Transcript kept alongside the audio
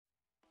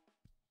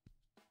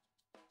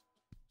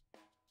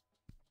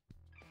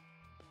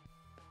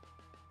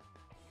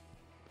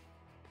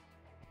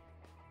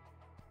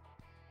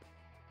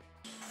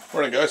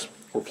Morning guys,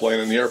 we're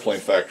playing in the airplane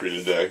factory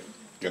today.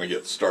 Gonna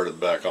get started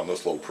back on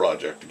this little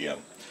project again.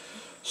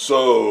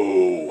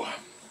 So,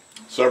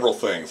 several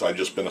things. I've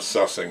just been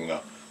assessing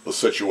the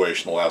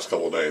situation the last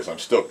couple of days. I'm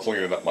still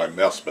cleaning up my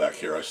mess back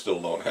here. I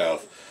still don't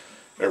have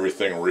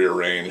everything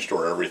rearranged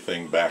or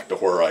everything back to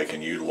where I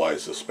can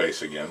utilize the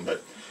space again,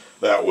 but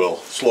that will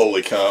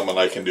slowly come and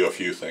I can do a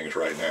few things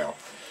right now.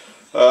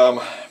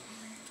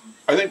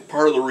 I think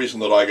part of the reason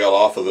that I got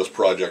off of this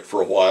project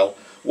for a while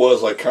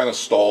was I kind of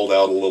stalled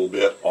out a little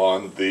bit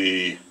on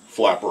the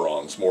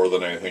flaperons more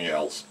than anything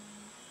else.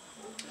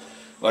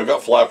 And I've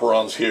got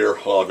flaperons here.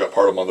 Well, I've got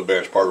part of them on the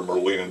bench, part of them are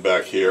leaning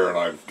back here, and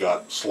I've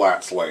got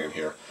slats laying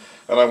here.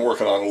 And I'm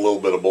working on a little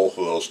bit of both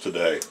of those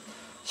today.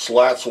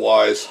 Slats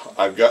wise,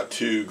 I've got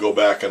to go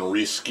back and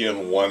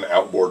reskin one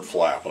outboard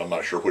flap, and I'm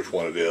not sure which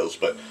one it is,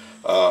 but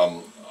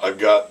I've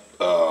got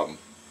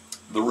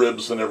the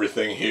ribs and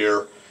everything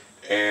here,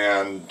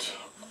 and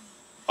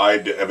I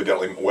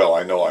evidently, well,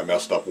 I know I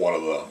messed up one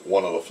of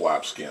the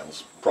flap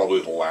skins, probably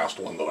the last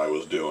one that I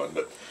was doing,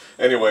 but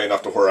anyway,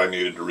 enough to where I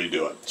needed to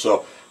redo it.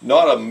 So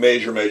not a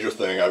major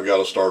thing. I've got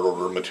to start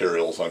ordering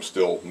materials. I'm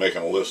still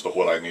making a list of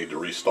what I need to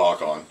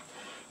restock on.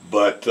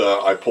 But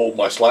I pulled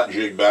my slat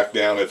jig back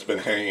down. It's been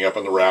hanging up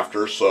in the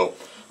rafters, so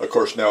of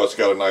course now it's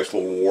got a nice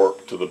little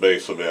warp to the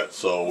base of it.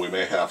 So we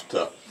may have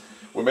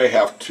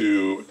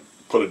to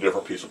put a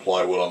different piece of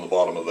plywood on the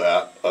bottom of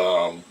that.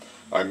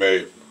 I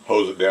may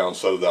hose it down,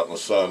 set it out in the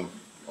sun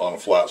on a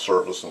flat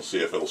surface and see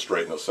if it'll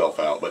straighten itself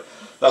out. But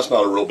that's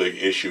not a real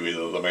big issue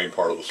either. The main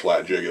part of the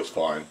slat jig is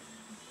fine.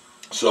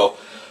 So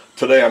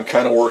today I'm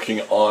kind of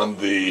working on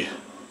the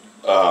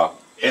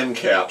end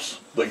caps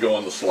that go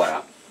in the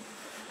slat.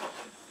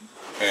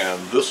 And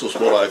this is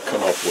what I've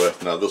come up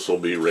with. Now this will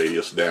be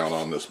radius down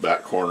on this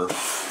back corner,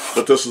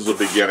 but this is the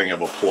beginning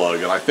of a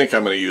plug, and I think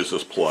I'm going to use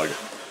this plug.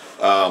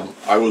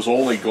 I was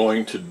only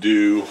going to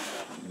do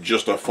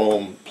just a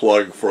foam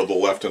plug for the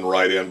left and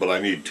right end, but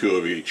I need two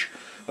of each,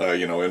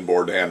 you know,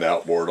 inboard and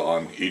outboard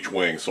on each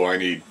wing. So I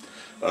need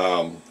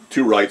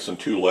two rights and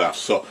two lefts.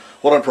 So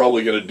what I'm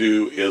probably going to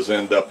do is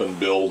end up and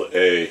build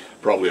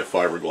probably a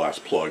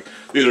fiberglass plug.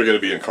 These are going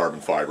to be in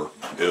carbon fiber,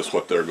 is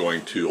what they're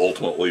going to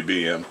ultimately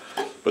be in.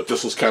 But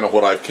this is kind of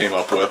what I've came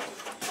up with.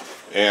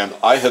 And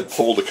I had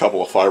pulled a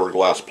couple of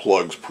fiberglass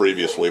plugs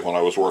previously when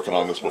I was working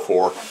on this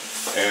before,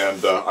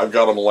 and I've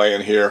got them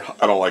laying here.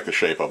 I don't like the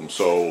shape of them,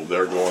 so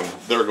they're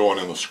going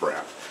in the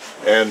scrap.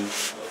 And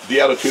the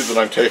attitude that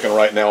I'm taking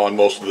right now on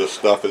most of this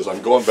stuff is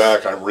I'm going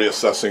back, I'm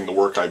reassessing the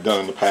work I've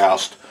done in the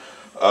past,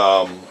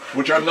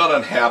 which I'm not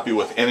unhappy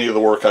with any of the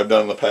work I've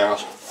done in the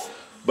past,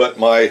 but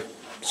my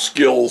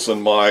skills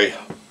and my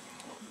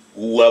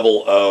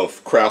level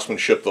of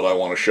craftsmanship that I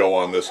want to show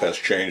on this has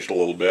changed a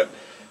little bit.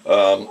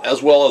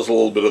 As well as a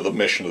little bit of the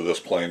mission of this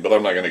plane, but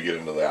I'm not going to get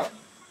into that.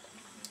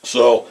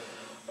 So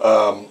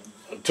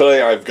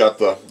today I've got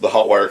the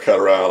hot wire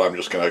cutter out. I'm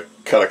just going to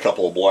cut a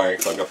couple of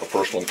blanks. I've got the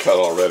first one cut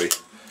already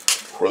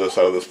for this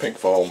out of this pink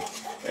foam,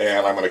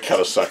 and I'm going to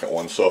cut a second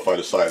one. So if I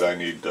decide I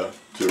need to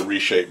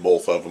reshape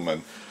both of them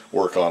and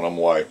work on them,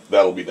 why,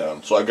 that'll be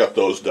done. So I've got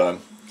those done.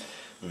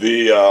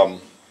 The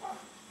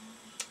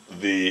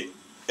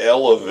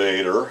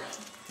elevator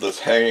that's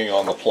hanging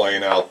on the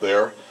plane out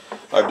there,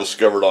 I've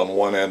discovered on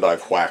one end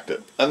I've whacked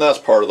it, and that's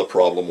part of the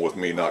problem with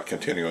me not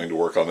continuing to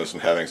work on this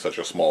and having such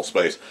a small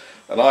space.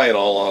 And I, in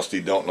all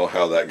honesty, don't know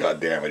how that got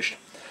damaged.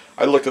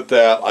 I looked at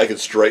that. I could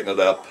straighten it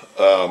up,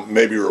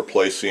 maybe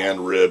replace the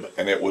end rib,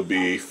 and it would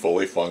be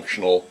fully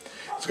functional.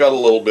 It's got a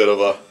little bit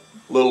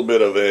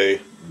of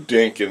a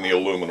dink in the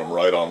aluminum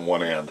right on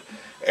one end,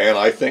 and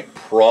I think I'm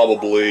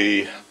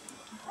probably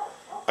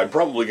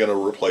going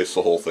to replace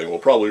the whole thing. We'll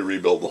probably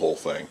rebuild the whole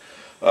thing.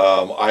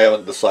 I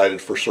haven't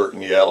decided for certain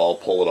yet. I'll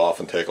pull it off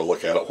and take a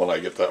look at it when I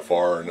get that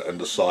far and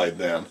decide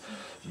then.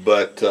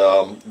 But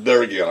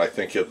there again, I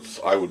think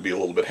I would be a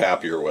little bit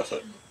happier with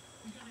it.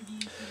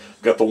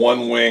 Got the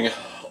one wing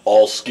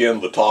all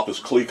skinned. The top is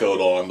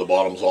clecoed on. The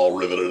bottom's all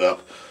riveted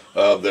up.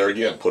 There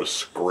again, put a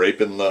scrape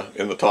in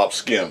the top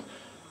skin.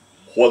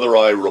 Whether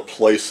I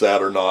replace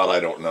that or not, I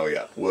don't know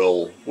yet.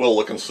 We'll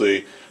look and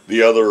see.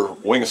 The other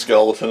wing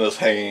skeleton is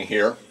hanging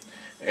here,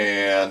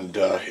 and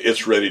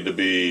it's ready to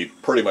be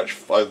pretty much.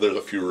 There's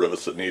a few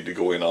rivets that need to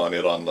go in on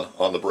it on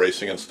the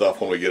bracing and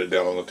stuff. When we get it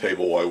down on the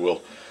table,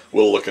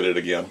 we'll look at it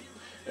again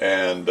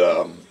and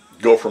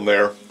go from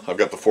there. I've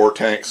got the 4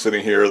 tanks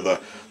sitting here.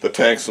 The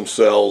tanks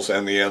themselves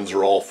and the ends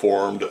are all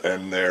formed,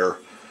 and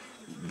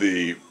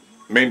the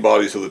main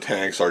bodies of the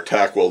tanks are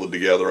tack welded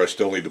together. I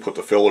still need to put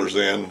the fillers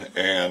in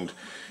and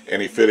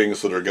any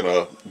fittings that are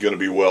gonna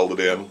be welded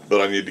in,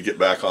 but I need to get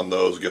back on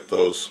those, get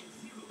those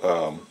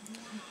a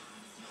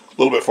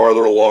little bit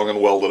farther along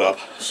and welded up.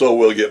 So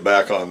we'll get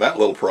back on that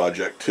little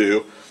project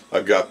too.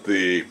 I've got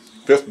the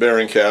 5th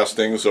bearing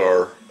castings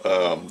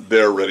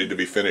they're ready to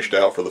be finished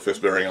out for the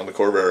 5th bearing on the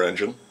Corvair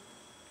engine.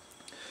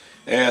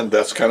 And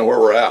that's kind of where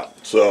we're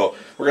at. So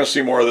we're going to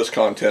see more of this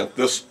content.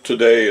 This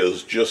today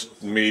is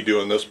just me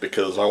doing this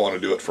because I want to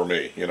do it for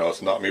me. You know,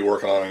 it's not me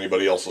working on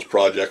anybody else's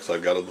projects.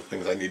 I've got other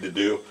things I need to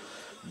do.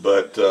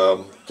 But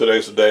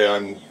today's the day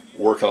I'm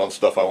working on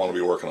stuff I want to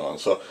be working on.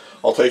 So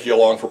I'll take you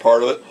along for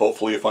part of it.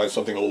 Hopefully you find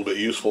something a little bit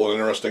useful and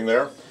interesting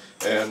there,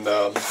 and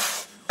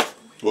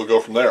we'll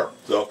go from there.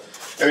 So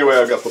anyway,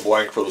 I've got the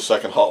blank for the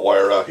second hot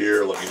wire out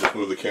here. Let me just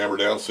move the camera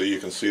down so you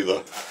can see the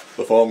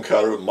foam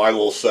cutter. My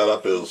little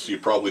setup is,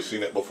 you've probably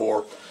seen it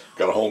before.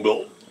 Got a home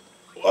built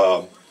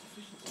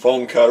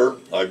foam cutter.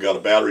 I've got a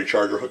battery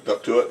charger hooked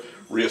up to it,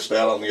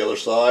 rheostat on the other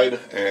side,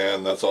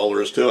 and that's all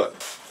there is to it.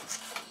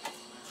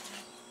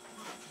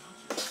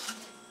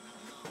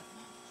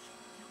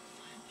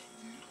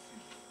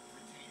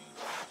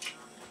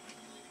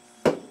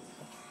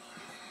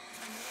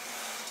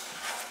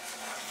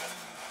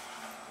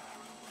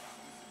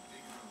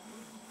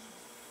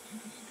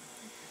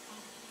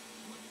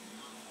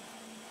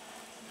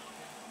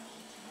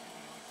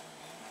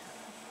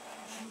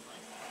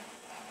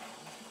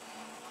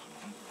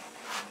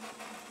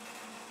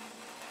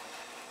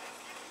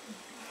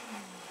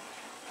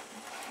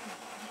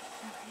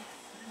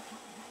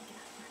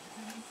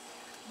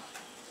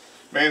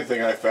 Main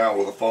thing I found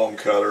with a foam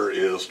cutter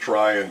is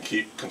try and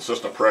keep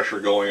consistent pressure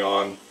going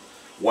on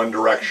one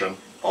direction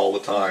all the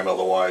time,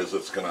 otherwise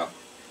it's going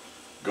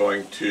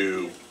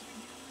to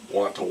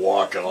want to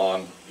walk it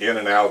on in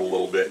and out a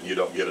little bit, and you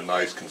don't get a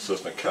nice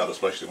consistent cut,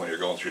 especially when you're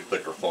going through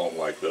thicker foam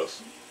like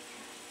this.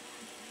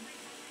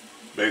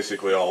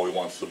 Basically all we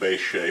want is the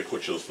base shape,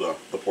 which is the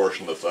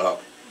portion that's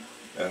up,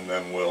 and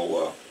then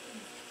we'll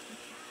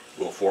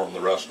form the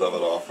rest of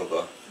it off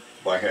of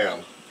by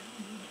hand.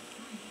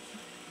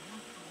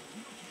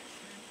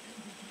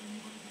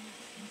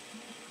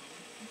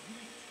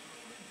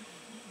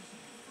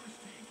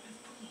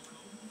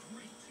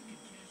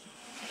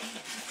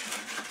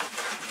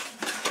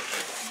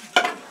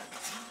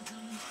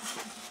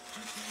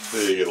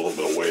 You get a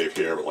little bit of wave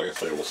here, but like I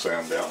say, we'll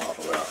sand down off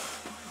of that.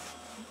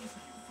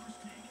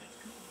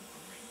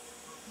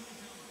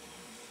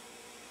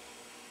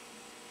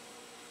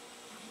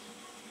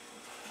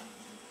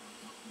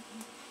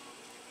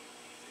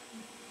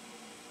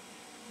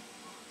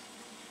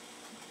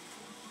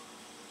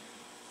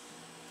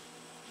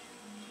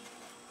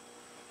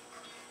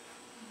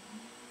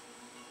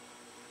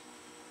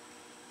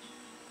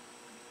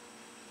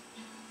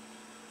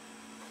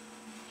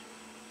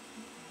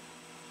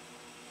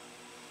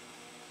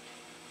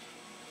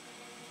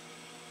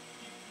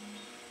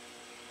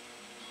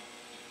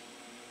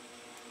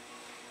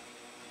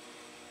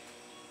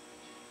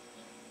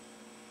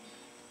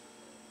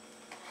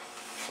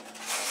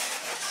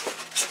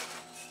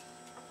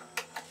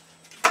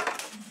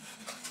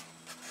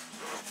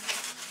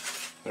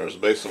 There's the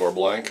base of our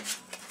blank.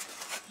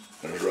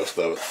 There's the rest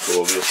of it. So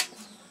we'll just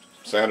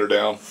sand her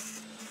down.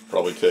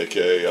 Probably take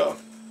a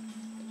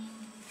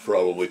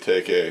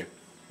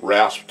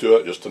rasp to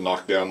it just to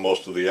knock down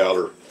most of the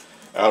outer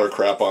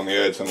crap on the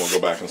edge, and we'll go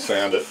back and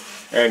sand it.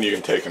 And you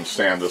can take and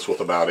sand this with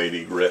about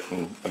 80 grit,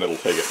 and it'll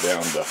take it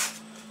down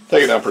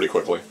pretty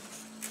quickly.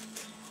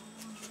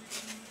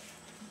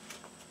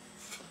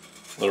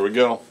 There we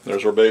go.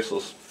 There's our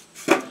bases.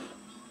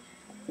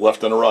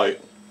 Left and a right.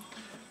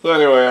 So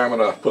anyway, I'm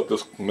going to put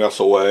this mess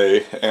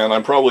away, and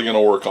I'm probably going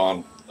to work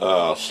on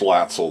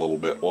slats a little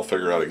bit. We'll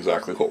figure out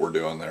exactly what we're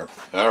doing there.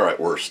 Alright,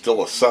 we're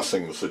still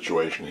assessing the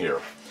situation here.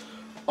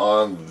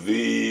 On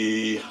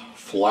the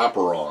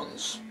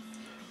flaperons,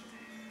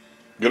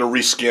 I'm going to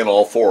reskin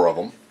all 4 of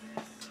them.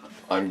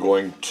 I'm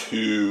going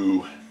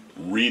to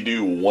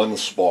redo one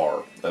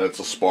spar, and it's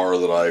a spar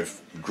that I've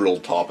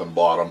drilled top and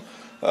bottom.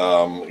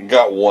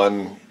 Got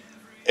one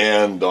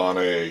end on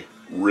a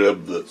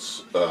rib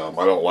that's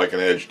I don't like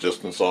an edge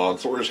distance on,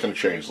 so we're just going to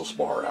change the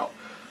spar out.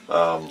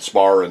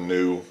 Spar and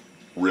new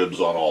ribs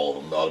on all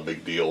of them, not a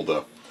big deal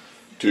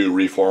to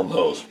reform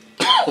those.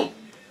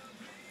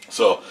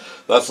 So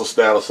that's the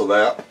status of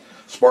that.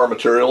 Spar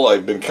material,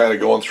 I've been kind of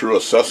going through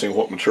assessing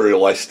what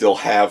material I still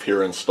have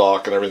here in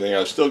stock and everything.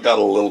 I've still got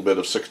a little bit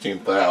of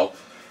 16th thou.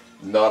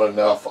 Not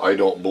enough, I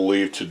don't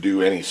believe, to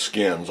do any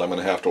skins. I'm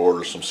going to have to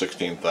order some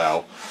 16th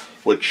thou,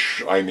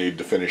 which I need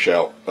to finish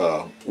out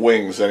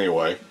wings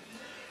anyway.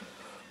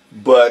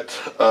 But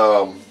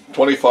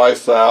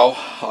 25 thou,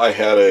 I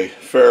had a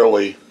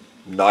fairly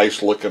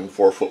nice looking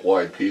 4-foot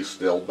wide piece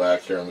still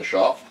back here in the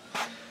shop.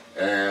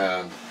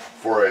 And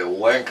for a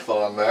length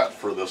on that,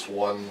 for this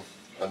one,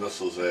 and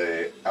this is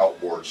a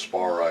outboard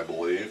spar I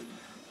believe,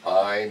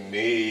 I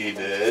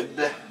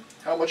needed,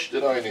 how much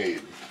did I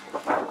need?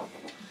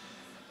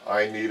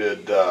 I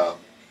needed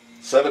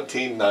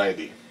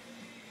 1790.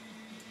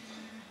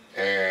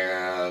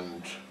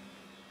 And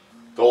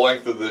the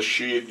length of this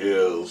sheet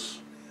is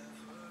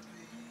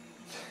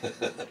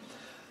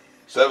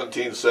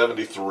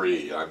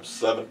 1773. I'm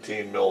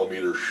 17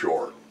 millimeters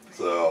short,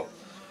 so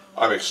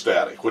I'm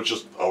ecstatic, which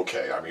is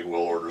okay. I mean,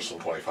 we'll order some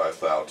 25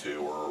 thou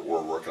too.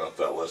 We're working up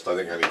that list. I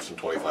think I need some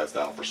 25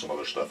 thou for some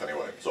other stuff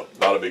anyway, so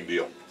not a big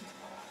deal.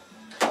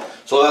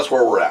 So that's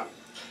where we're at.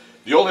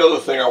 The only other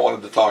thing I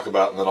wanted to talk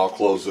about, and then I'll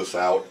close this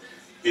out,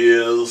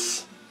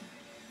 is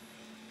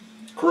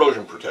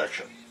corrosion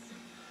protection.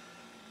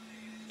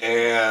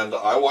 And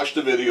I watched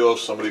a video of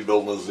somebody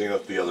building a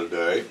Zenith the other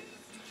day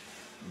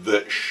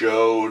that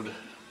showed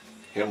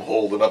him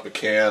holding up a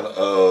can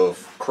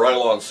of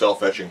Krylon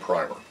self-etching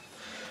primer.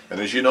 And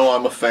as you know,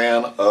 I'm a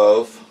fan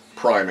of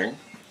priming.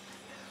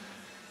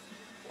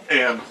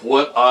 And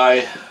what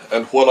I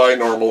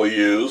normally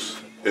use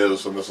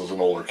is, and this is an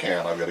older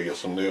can, I've got to get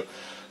some new,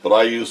 but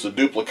I use the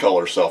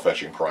Duplicolor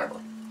self-etching primer.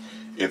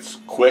 It's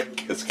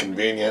quick, it's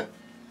convenient.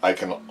 I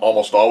can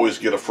almost always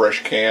get a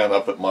fresh can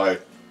up at my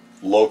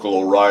local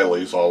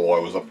O'Reilly's, although I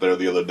was up there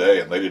the other day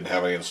and they didn't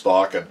have any in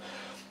stock, and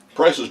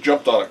prices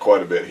jumped on it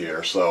quite a bit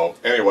here. So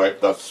anyway,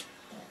 that's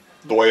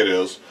the way it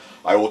is.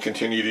 I will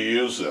continue to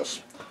use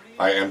this.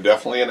 I am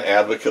definitely an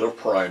advocate of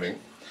priming,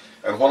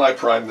 and when I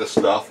prime this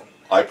stuff,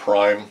 I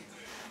prime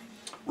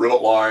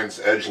rivet lines,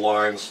 edge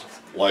lines,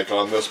 like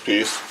on this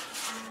piece.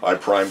 I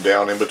prime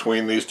down in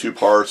between these two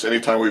parts.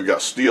 Anytime we've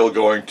got steel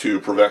going to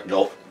prevent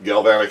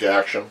galvanic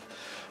action,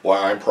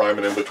 why I'm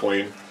priming in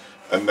between,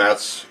 and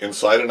that's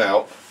inside and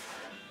out,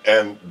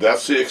 and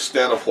that's the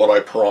extent of what I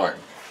prime.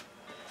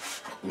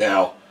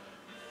 Now,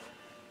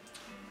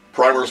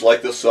 primers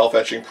like this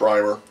self-etching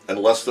primer,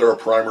 unless they're a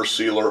primer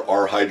sealer,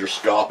 are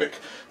hygroscopic,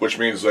 which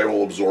means they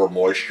will absorb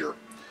moisture.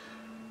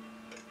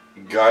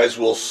 Guys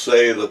will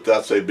say that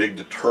that's a big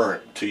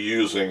deterrent to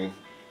using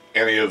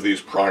any of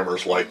these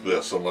primers like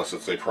this, unless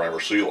it's a primer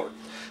sealer,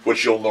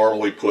 which you'll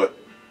normally put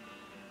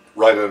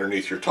right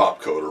underneath your top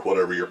coat or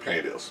whatever your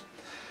paint is.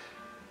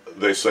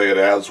 They say it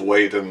adds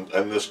weight, and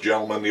this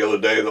gentleman the other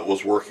day that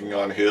was working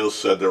on his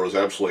said there was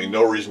absolutely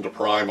no reason to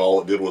prime.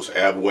 All it did was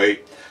add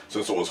weight.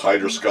 Since it was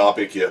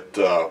hygroscopic, it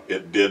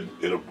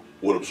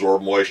would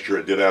absorb moisture.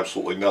 It did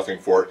absolutely nothing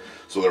for it,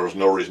 so there was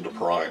no reason to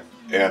prime.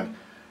 And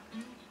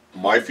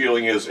my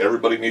feeling is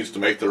everybody needs to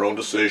make their own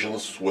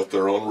decisions with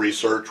their own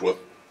research,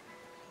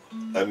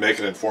 and make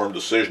an informed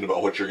decision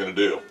about what you're going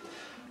to do.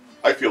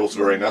 I feel it's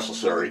very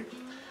necessary,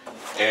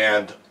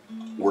 and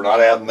we're not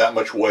adding that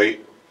much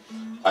weight.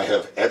 I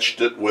have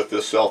etched it with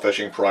this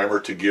self-etching primer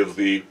to give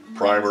the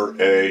primer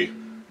a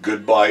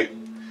good bite,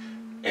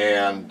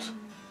 and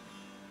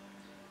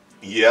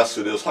yes,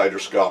 it is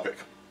hygroscopic.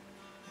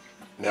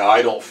 Now,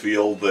 I don't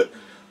feel that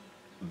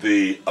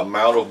the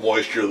amount of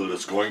moisture that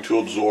it's going to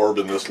absorb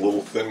in this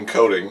little thin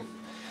coating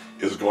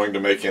is going to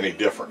make any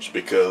difference,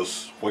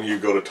 because when you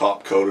go to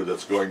top coat it,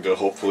 it's going to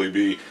hopefully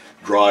be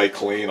dry,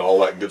 clean, all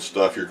that good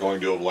stuff. You're going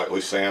to have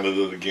lightly sanded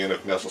it again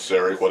if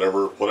necessary,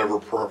 whatever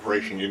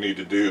preparation you need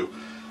to do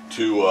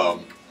to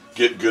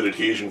get good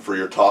adhesion for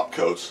your top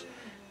coats.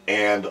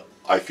 And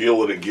I feel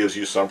that it gives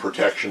you some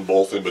protection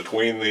both in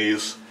between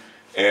these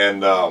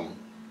and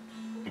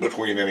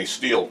between any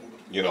steel,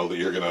 you know,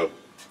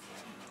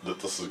 that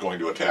this is going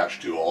to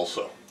attach to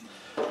also.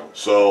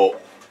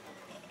 So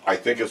I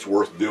think it's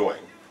worth doing.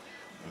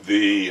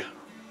 And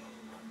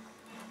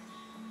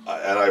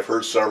I've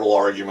heard several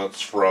arguments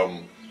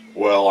from,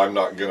 well, I'm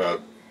not going to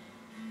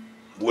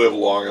live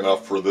long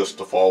enough for this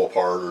to fall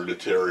apart or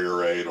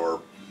deteriorate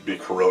or be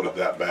corroded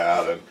that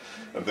bad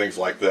and things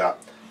like that.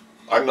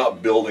 I'm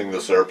not building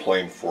this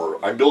airplane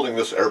I'm building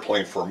this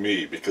airplane for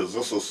me, because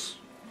this is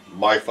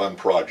my fun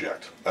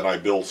project and I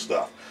build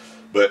stuff.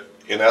 But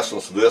in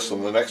essence, this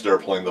and the next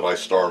airplane that I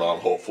start on,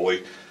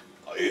 hopefully,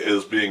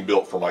 is being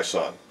built for my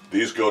son.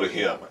 These go to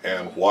him,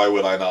 and why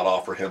would I not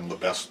offer him the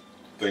best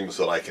things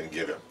that I can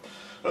give him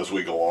as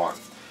we go on?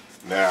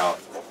 Now,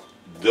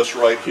 this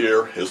right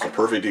here is the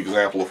perfect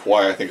example of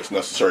why I think it's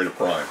necessary to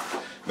prime.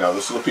 Now,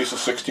 this is a piece of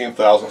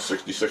 16,000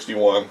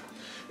 6061.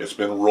 It's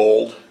been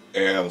rolled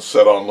and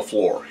set on the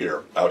floor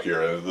here, out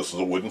here, and this is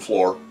a wooden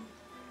floor.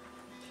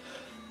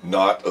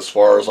 Not, as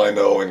far as I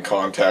know, in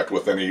contact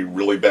with any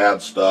really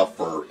bad stuff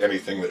or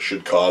anything that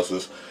should cause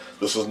this.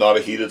 This is not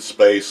a heated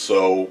space,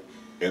 so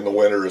in the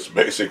winter it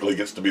basically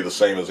gets to be the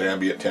same as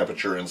ambient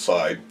temperature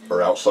inside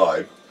or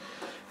outside.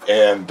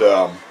 And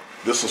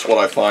this is what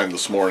I find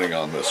this morning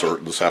on this, or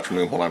this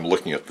afternoon when I'm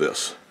looking at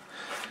this.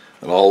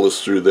 And all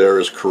this through there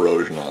is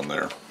corrosion on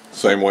there.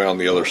 Same way on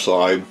the other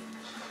side.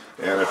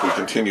 And if we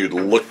continue to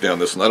look down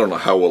this, and I don't know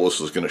how well this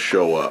is going to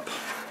show up,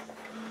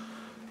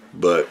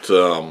 but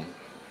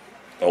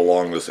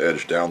along this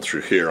edge down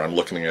through here, I'm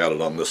looking at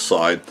it on this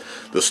side.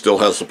 This still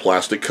has the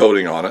plastic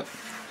coating on it,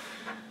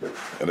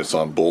 and it's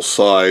on both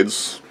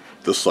sides.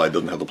 This side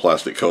doesn't have the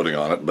plastic coating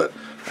on it, but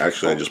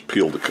actually I just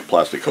peeled the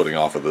plastic coating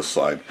off of this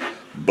side.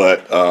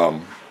 But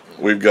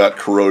we've got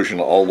corrosion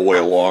all the way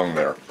along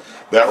there.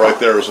 That right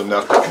there is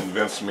enough to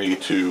convince me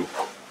to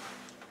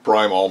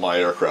prime all my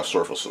aircraft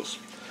surfaces.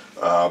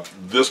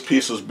 This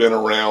piece has been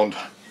around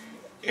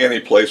any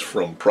place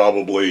from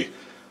probably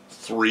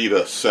 3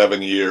 to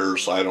 7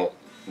 years. I don't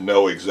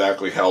know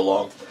exactly how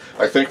long.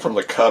 I think from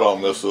the cut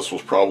on this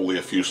was probably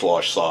a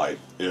fuselage side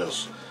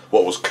is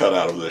what was cut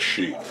out of this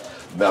sheet.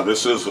 Now,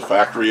 this is the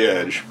factory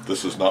edge.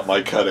 This is not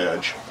my cut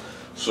edge.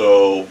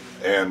 So,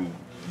 and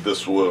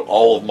this will,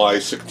 all of my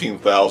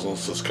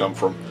 16,000s has come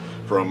from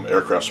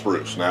aircraft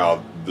spruce.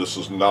 Now, this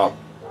is not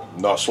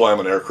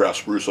slamming aircraft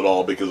spruce at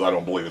all, because I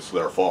don't believe it's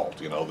their fault.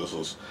 You know,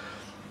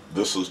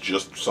 this is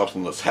just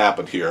something that's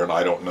happened here, and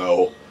I don't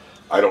know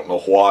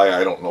why,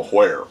 I don't know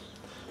where.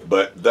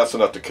 But that's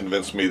enough to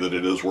convince me that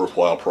it is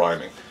worthwhile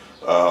priming.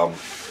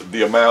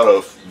 The amount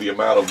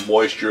of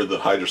moisture that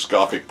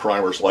hydroscopic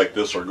primers like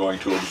this are going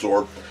to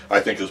absorb, I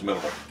think, is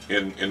minimal.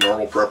 In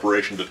normal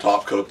preparation to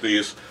top coat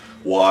these,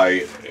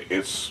 why,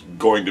 it's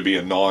going to be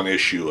a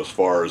non-issue as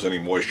far as any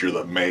moisture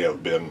that may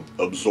have been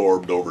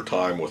absorbed over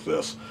time with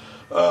this.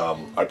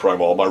 I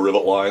prime all my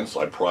rivet lines,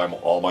 I prime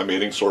all my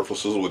mating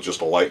surfaces with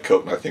just a light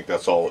coat, and I think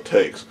that's all it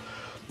takes.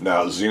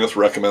 Now, Zenith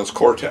recommends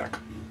Cortec,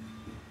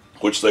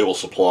 which they will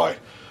supply.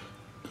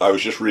 I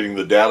was just reading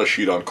the data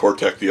sheet on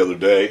Cortec the other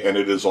day, and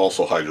it is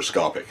also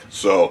hydroscopic.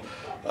 So,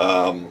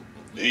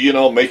 you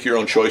know, make your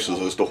own choices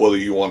as to whether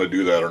you want to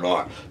do that or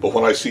not. But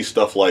when I see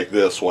stuff like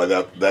this, why,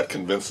 that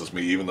convinces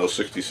me, even though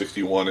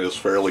 6061 is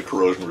fairly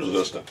corrosion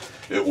resistant,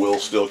 it will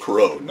still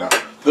corrode. Now,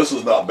 this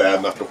is not bad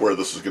enough to where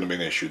this is going to be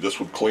an issue. This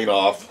would clean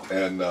off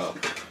and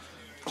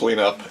clean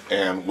up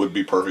and would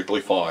be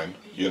perfectly fine,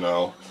 you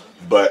know,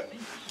 but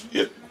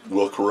it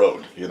will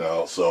corrode, you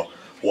know, so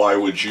why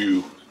would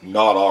you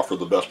not offer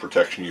the best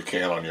protection you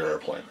can on your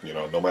airplane, you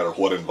know, no matter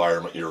what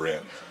environment you're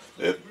in.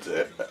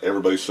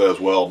 Everybody says,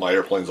 well, my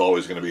airplane's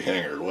always going to be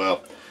hangared.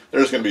 Well,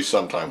 there's going to be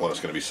some time when it's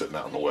going to be sitting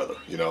out in the weather.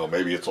 You know,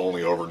 maybe it's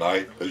only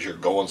overnight as you're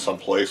going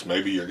someplace.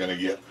 Maybe you're going to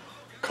get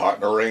caught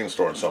in a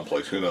rainstorm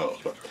someplace. Who knows?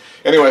 But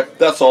anyway,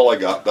 that's all I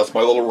got. That's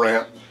my little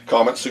rant.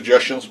 Comments,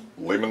 suggestions,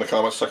 leave them in the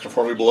comments section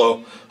for me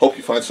below. Hope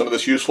you find some of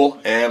this useful.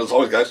 And as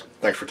always, guys,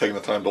 thanks for taking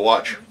the time to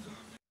watch.